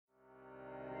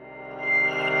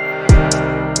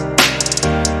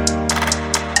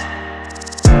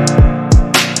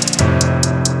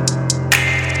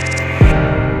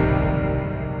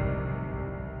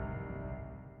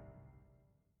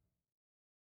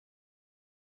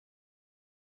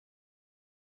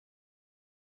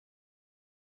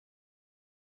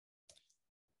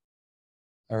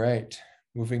All right,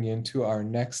 moving into our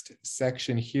next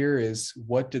section here is,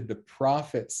 what did the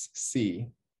prophets see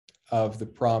of the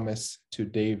promise to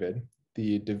David?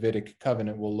 The Davidic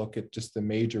covenant. We'll look at just the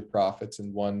major prophets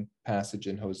in one passage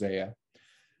in Hosea.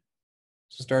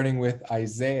 So starting with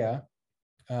Isaiah,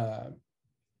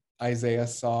 Isaiah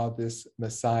saw this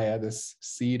Messiah, this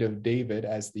seed of David,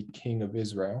 as the king of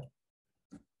Israel.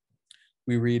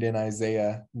 We read in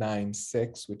Isaiah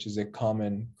 9:6, which is a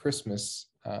common Christmas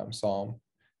psalm,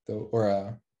 or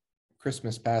a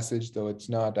Christmas passage, though it's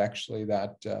not actually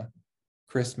that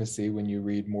Christmassy when you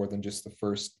read more than just the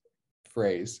first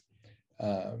phrase.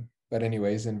 But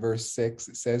anyways, in verse 6,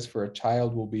 it says, "For a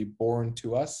child will be born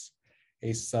to us,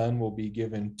 a son will be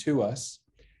given to us."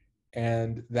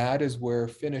 And that is where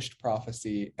finished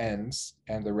prophecy ends,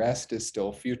 and the rest is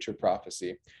still future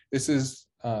prophecy. This is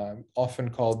often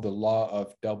called the law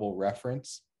of double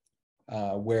reference,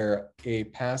 where a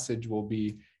passage will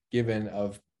be given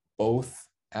of both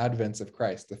advents of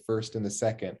Christ, the first and the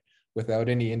second, without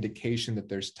any indication that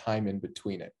there's time in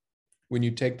between it. When you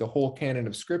take the whole canon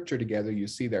of Scripture together, you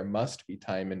see there must be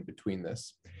time in between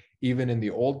this. Even in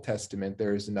the Old Testament,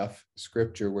 there is enough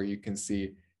Scripture where you can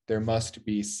see there must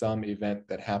be some event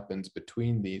that happens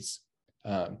between these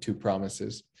two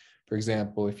promises. For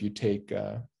example, if you take,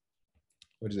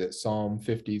 Psalm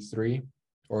 53,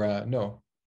 or no,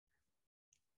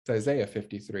 it's Isaiah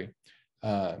 53.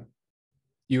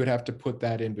 You would have to put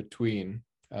that in between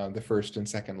the first and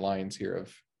second lines here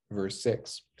of verse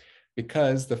 6,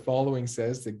 because the following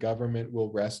says the government will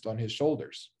rest on his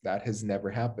shoulders. That has never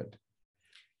happened.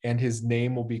 And his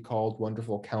name will be called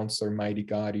Wonderful Counselor, Mighty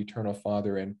God, Eternal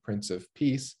Father, and Prince of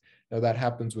Peace. Now that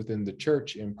happens within the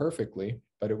church imperfectly,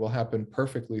 but it will happen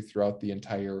perfectly throughout the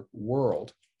entire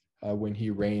world when he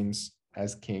reigns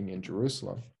as king in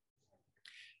Jerusalem.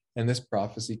 And this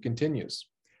prophecy continues.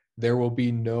 There will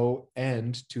be no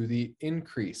end to the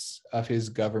increase of his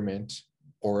government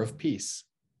or of peace.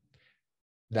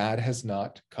 That has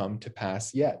not come to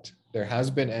pass yet. There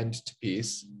has been end to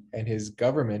peace, and his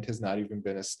government has not even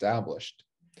been established.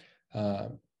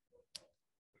 But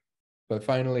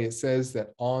finally, it says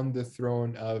that on the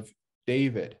throne of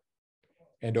David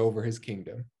and over his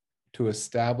kingdom, to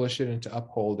establish it and to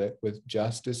uphold it with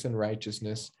justice and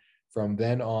righteousness from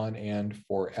then on and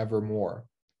forevermore.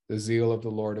 The zeal of the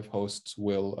Lord of hosts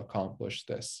will accomplish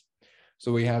this.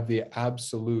 So we have the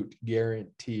absolute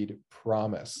guaranteed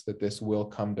promise that this will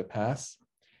come to pass.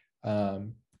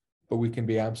 But we can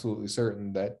be absolutely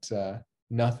certain that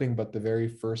nothing but the very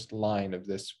first line of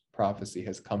this prophecy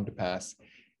has come to pass.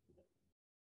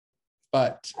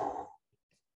 But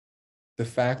the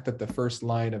fact that the first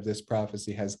line of this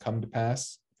prophecy has come to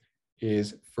pass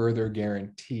is further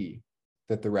guarantee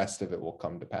that the rest of it will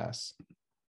come to pass.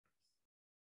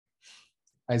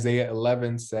 Isaiah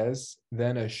 11 says,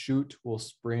 "Then a shoot will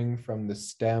spring from the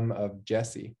stem of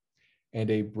Jesse, and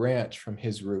a branch from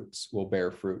his roots will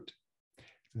bear fruit.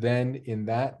 Then in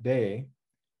that day,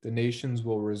 the nations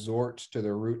will resort to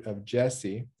the root of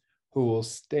Jesse, who will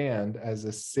stand as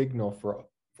a signal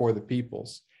for the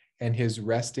peoples, and his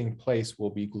resting place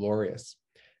will be glorious."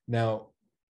 Now,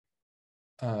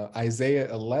 Isaiah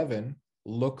 11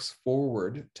 looks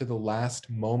forward to the last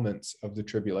moments of the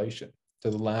tribulation, to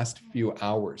the last few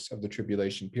hours of the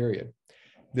tribulation period.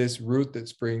 This root that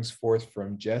springs forth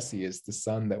from Jesse is the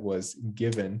son that was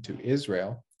given to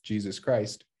Israel, Jesus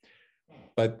Christ.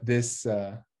 But this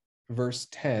verse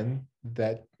 10,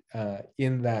 that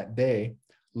in that day,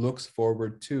 looks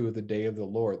forward to the day of the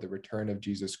Lord, the return of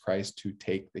Jesus Christ to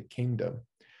take the kingdom.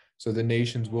 So the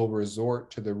nations will resort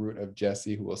to the root of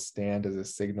Jesse, who will stand as a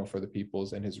signal for the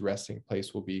peoples, and his resting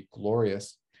place will be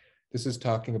glorious. This is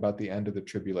talking about the end of the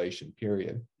tribulation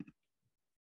period.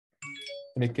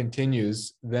 And it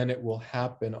continues, "Then it will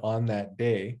happen on that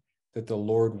day that the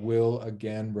Lord will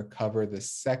again recover the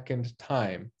second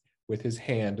time with his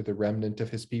hand the remnant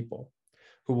of his people,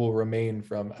 who will remain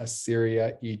from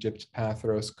Assyria, Egypt,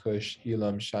 Pathros, Cush,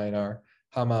 Elam, Shinar,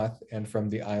 Hamath, and from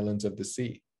the islands of the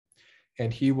sea.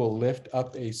 And he will lift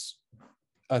up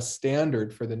a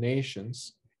standard for the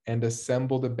nations and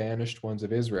assemble the banished ones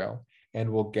of Israel,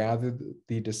 and will gather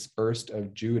the dispersed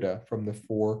of Judah from the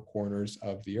four corners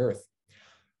of the earth."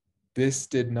 This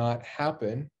did not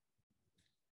happen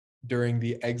during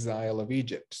the exile of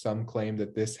Egypt. Some claim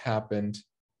that this happened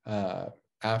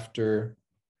after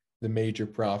the major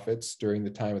prophets, during the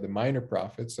time of the minor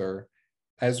prophets, or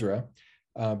Ezra.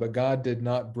 But God did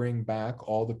not bring back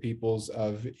all the peoples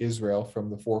of Israel from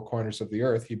the four corners of the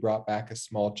earth. He brought back a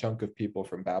small chunk of people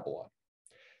from Babylon.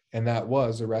 And that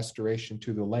was a restoration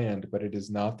to the land, but it is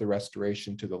not the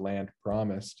restoration to the land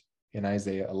promised in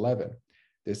Isaiah 11.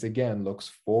 This again looks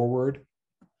forward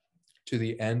to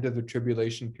the end of the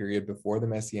tribulation period before the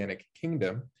Messianic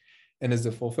kingdom, and is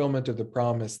the fulfillment of the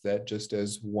promise that just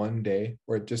as one day,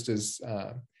 or just as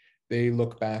they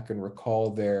look back and recall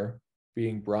their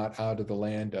being brought out of the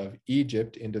land of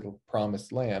Egypt into the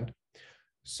promised land,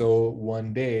 so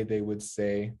one day they would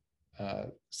say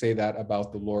that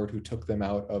about the Lord who took them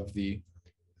out of the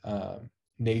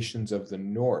nations of the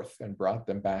north and brought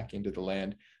them back into the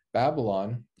land.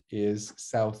 Babylon is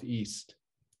southeast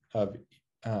of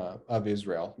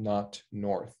Israel, not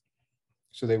north.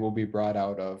 So they will be brought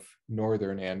out of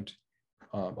northern and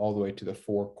all the way to the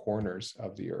four corners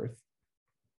of the earth.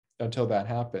 Until that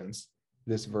happens,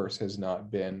 this verse has not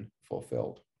been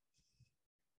fulfilled.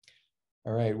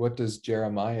 All right, what does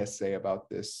Jeremiah say about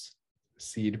this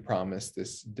seed promise,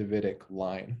 this Davidic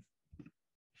line?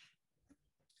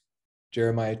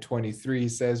 Jeremiah 23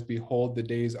 says, "Behold, the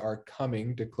days are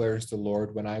coming, declares the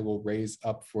Lord, when I will raise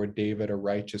up for David a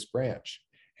righteous branch,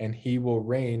 and he will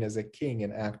reign as a king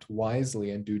and act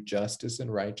wisely and do justice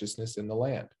and righteousness in the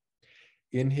land.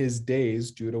 In his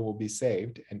days, Judah will be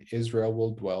saved, and Israel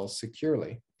will dwell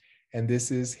securely. And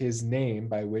this is his name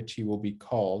by which he will be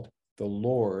called, the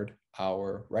Lord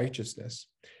our righteousness."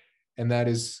 And that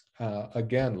is,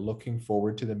 again, looking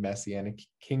forward to the Messianic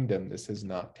kingdom. This has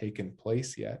not taken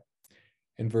place yet.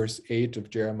 In verse 8 of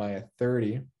Jeremiah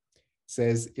 30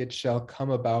 says, "It shall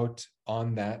come about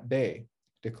on that day,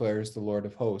 declares the Lord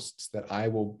of hosts, that I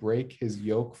will break his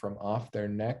yoke from off their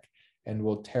neck and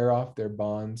will tear off their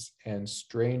bonds, and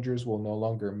strangers will no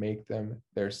longer make them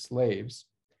their slaves."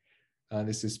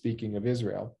 This is speaking of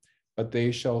Israel. "But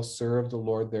they shall serve the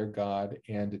Lord their God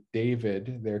and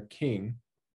David their king,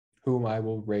 whom I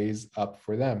will raise up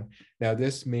for them." Now,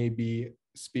 this may be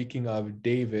speaking of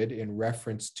David in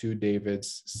reference to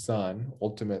David's son,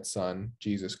 ultimate son,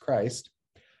 Jesus Christ.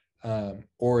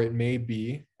 Or it may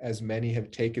be, as many have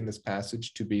taken this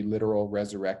passage to be literal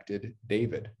resurrected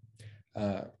David.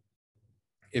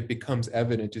 It becomes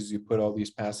evident as you put all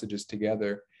these passages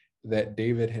together that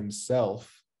David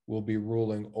himself will be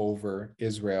ruling over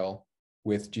Israel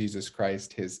with Jesus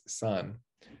Christ, his son,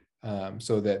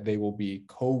 so that they will be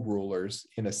co-rulers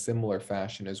in a similar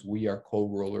fashion as we are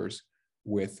co-rulers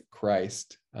with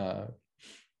Christ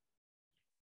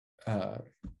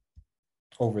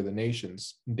over the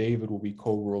nations. David will be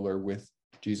co-ruler with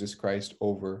Jesus Christ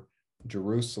over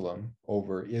Jerusalem,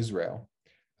 over Israel,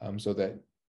 so that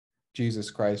Jesus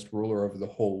Christ, ruler over the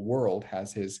whole world,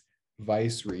 has his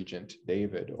vice regent,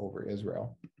 David, over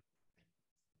Israel.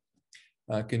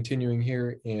 Continuing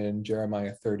here in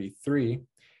Jeremiah 33,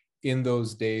 "In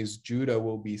those days, Judah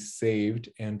will be saved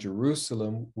and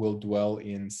Jerusalem will dwell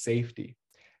in safety.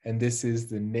 And this is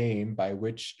the name by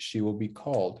which she will be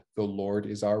called. The Lord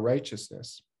is our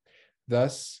righteousness.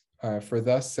 For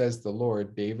thus says the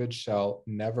Lord, David shall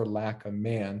never lack a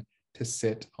man to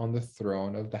sit on the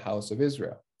throne of the house of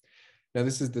Israel." Now,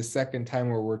 this is the second time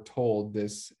where we're told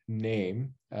this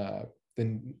name,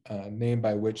 the name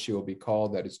by which she will be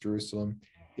called, that is Jerusalem,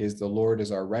 is the Lord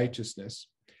is our righteousness.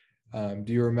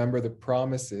 Do you remember the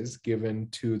promises given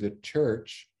to the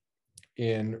church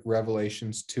in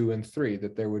Revelations 2 and 3,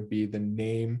 that there would be the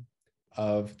name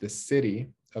of the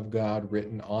city of God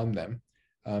written on them?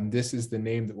 This is the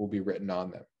name that will be written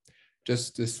on them.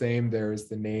 Just the same, there is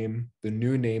the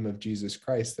new name of Jesus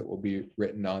Christ that will be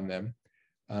written on them.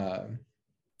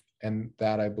 And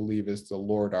that, I believe, is the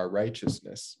Lord our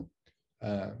righteousness.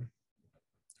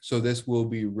 So this will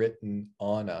be written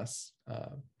on us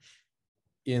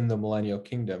in the millennial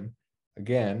kingdom.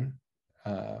 Again,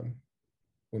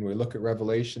 when we look at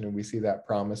Revelation and we see that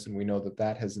promise and we know that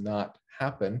that has not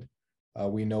happened,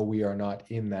 we know we are not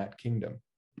in that kingdom.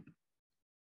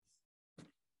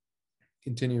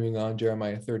 Continuing on,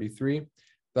 Jeremiah 33,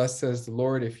 "Thus says the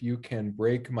Lord, if you can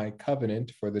break my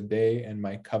covenant for the day and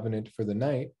my covenant for the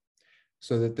night,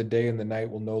 so that the day and the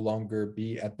night will no longer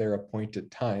be at their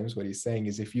appointed times." What he's saying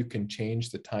is, if you can change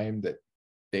the time that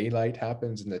daylight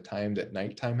happens and the time that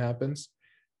nighttime happens,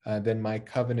 then my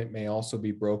covenant may also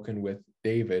be broken with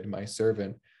David, my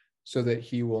servant, so that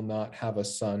he will not have a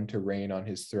son to reign on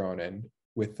his throne, and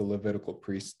with the Levitical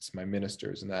priests, my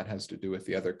ministers. And that has to do with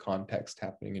the other context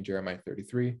happening in Jeremiah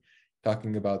 33,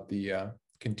 talking about the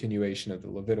continuation of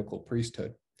the Levitical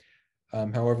priesthood.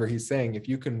 However, he's saying, if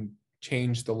you can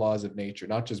change the laws of nature,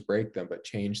 not just break them, but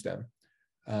change them,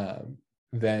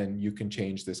 then you can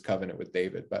change this covenant with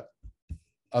David. But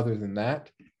other than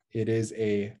that, it is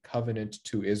a covenant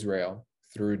to Israel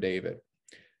through David.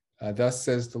 "Thus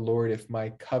says the Lord, if my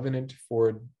covenant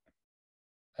for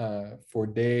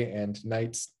day and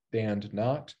night stand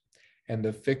not, and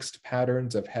the fixed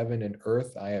patterns of heaven and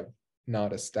earth I have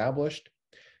not established,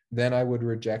 Then I would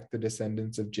reject the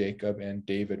descendants of Jacob and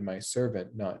David, my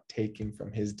servant, not taking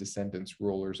from his descendants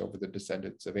rulers over the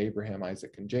descendants of Abraham,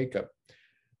 Isaac, and Jacob.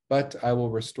 But I will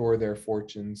restore their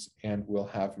fortunes and will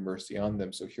have mercy on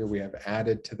them. So here we have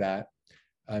added to that,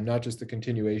 not just the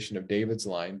continuation of David's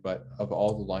line, but of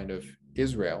all the line of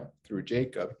Israel through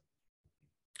Jacob.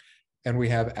 And we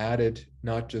have added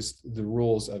not just the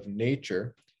rules of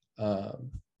nature,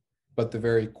 but the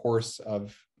very course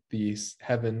of these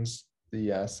heavens,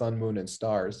 the sun, moon, and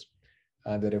stars,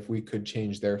 that if we could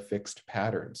change their fixed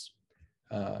patterns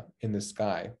in the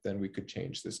sky, then we could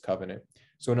change this covenant.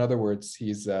 So in other words,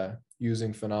 he's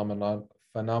using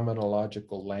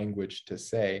phenomenological language to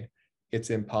say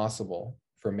it's impossible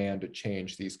for man to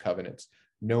change these covenants.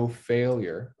 No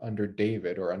failure under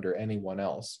David or under anyone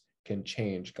else can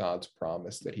change God's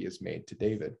promise that he has made to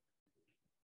David.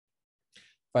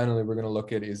 Finally, we're going to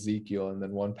look at Ezekiel and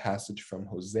then one passage from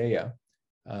Hosea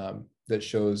that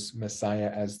shows Messiah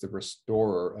as the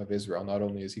restorer of Israel. Not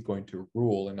only is he going to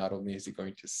rule and not only is he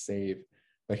going to save,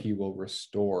 but he will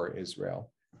restore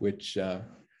Israel, which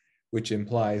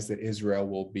implies that Israel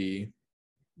will be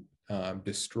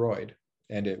destroyed.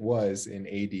 And it was in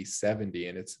AD 70,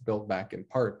 and it's built back in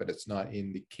part, but it's not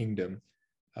in the kingdom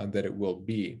that it will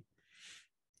be.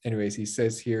 Anyways, he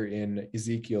says here in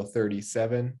Ezekiel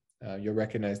 37, you'll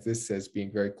recognize this as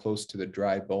being very close to the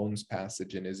dry bones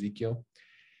passage in Ezekiel.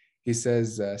 He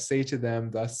says, say to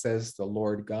them, thus says the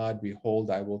Lord God,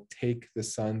 behold, I will take the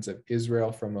sons of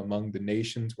Israel from among the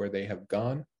nations where they have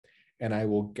gone, and I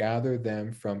will gather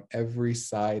them from every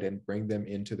side and bring them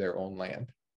into their own land.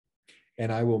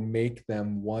 And I will make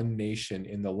them one nation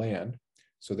in the land.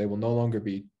 So they will no longer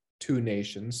be two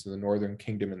nations, the northern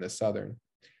kingdom and the southern.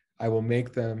 I will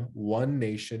make them one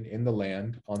nation in the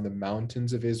land on the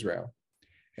mountains of Israel,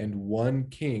 and one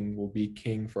king will be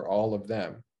king for all of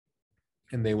them.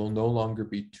 And they will no longer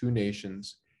be two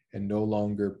nations and no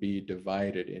longer be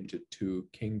divided into two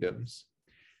kingdoms.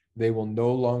 They will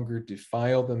no longer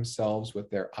defile themselves with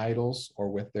their idols or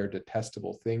with their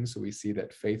detestable things. So we see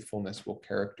that faithfulness will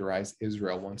characterize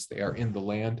Israel once they are in the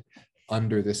land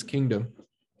under this kingdom,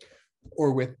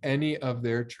 or with any of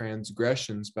their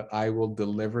transgressions, but I will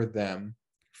deliver them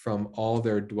from all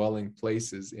their dwelling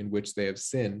places in which they have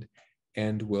sinned,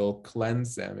 and will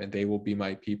cleanse them, and they will be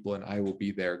my people, and I will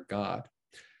be their God.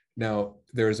 Now,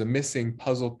 there's a missing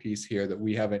puzzle piece here that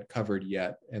we haven't covered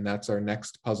yet, and that's our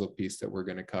next puzzle piece that we're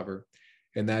going to cover,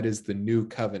 and that is the new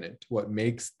covenant. What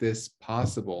makes this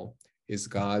possible is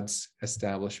God's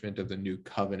establishment of the new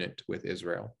covenant with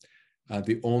Israel.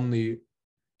 The only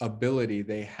ability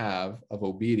they have of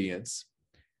obedience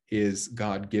is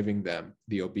God giving them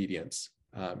the obedience,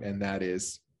 and that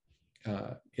is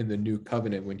in the new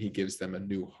covenant when he gives them a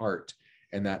new heart.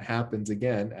 And that happens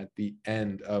again at the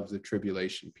end of the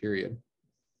tribulation period.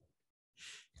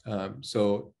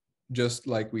 So just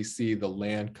like we see the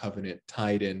land covenant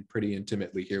tied in pretty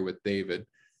intimately here with David,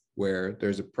 where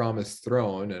there's a promised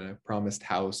throne and a promised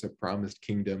house, a promised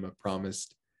kingdom, a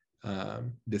promised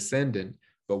descendant,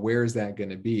 but where is that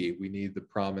going to be? We need the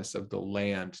promise of the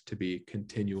land to be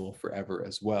continual forever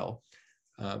as well.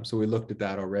 So we looked at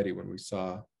that already when we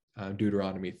saw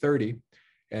Deuteronomy 30.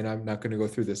 And I'm not going to go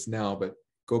through this now, but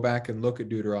go back and look at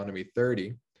Deuteronomy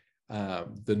 30.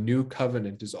 The new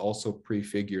covenant is also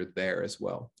prefigured there as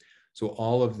well. So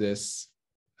all of this,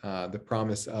 the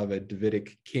promise of a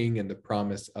Davidic king and the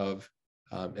promise of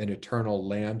an eternal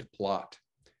land plot,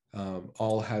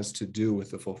 all has to do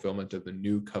with the fulfillment of the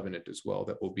new covenant as well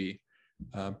that will be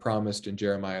promised in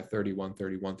Jeremiah 31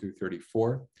 through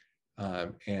 34,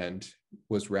 and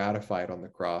was ratified on the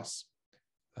cross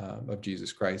of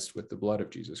Jesus Christ with the blood of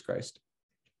Jesus Christ.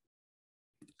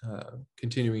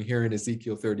 Continuing here in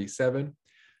Ezekiel 37,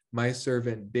 my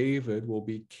servant David will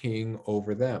be king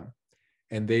over them,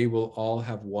 and they will all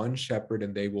have one shepherd,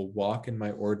 and they will walk in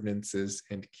my ordinances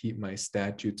and keep my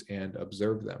statutes and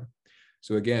observe them.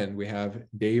 So again, we have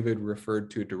David referred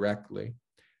to directly,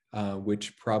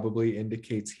 which probably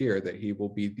indicates here that he will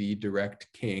be the direct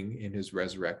king in his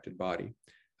resurrected body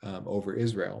over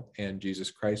Israel, and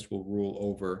Jesus Christ will rule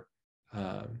over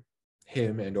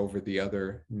him and over the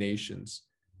other nations.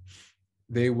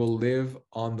 They will live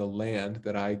on the land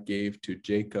that I gave to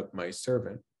Jacob, my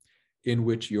servant, in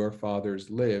which your fathers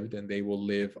lived, and they will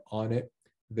live on it,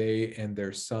 they and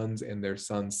their sons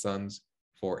sons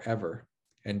forever.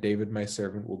 And David, my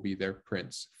servant, will be their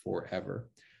prince forever.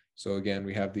 So again,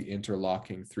 we have the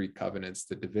interlocking three covenants,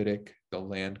 the Davidic, the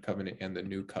land covenant, and the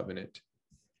new covenant.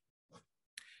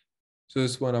 So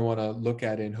this one I want to look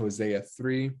at in Hosea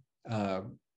 3.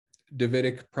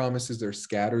 Davidic promises are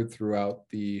scattered throughout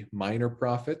the minor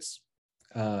prophets.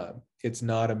 It's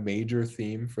not a major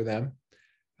theme for them.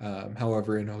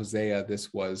 However, in Hosea,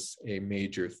 this was a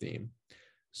major theme.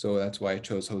 So that's why I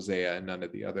chose Hosea and none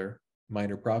of the other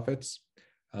minor prophets.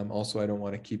 Also, I don't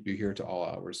want to keep you here to all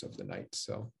hours of the night.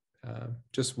 So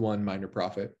just one minor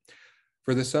prophet.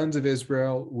 For the sons of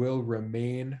Israel will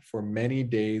remain for many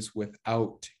days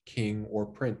without king or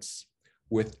prince,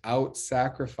 without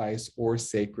sacrifice or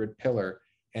sacred pillar,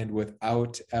 and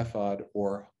without ephod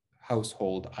or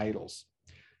household idols.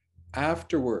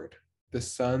 Afterward, the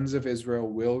sons of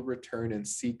Israel will return and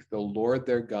seek the Lord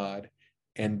their God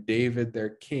and David their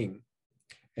king,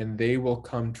 and they will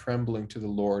come trembling to the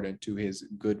Lord and to his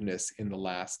goodness in the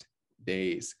last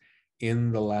days.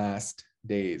 In the last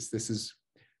days. This is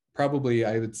probably,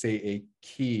 I would say, a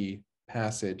key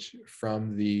passage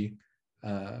from the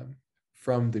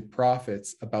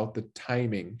prophets about the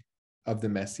timing of the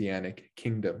Messianic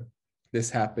kingdom. This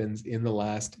happens in the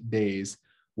last days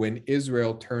when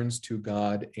Israel turns to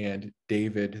God and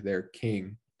David, their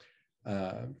king.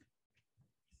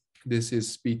 This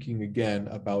is speaking again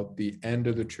about the end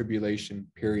of the tribulation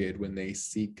period when they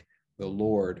seek the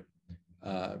Lord,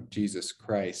 Jesus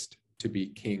Christ, to be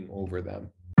king over them.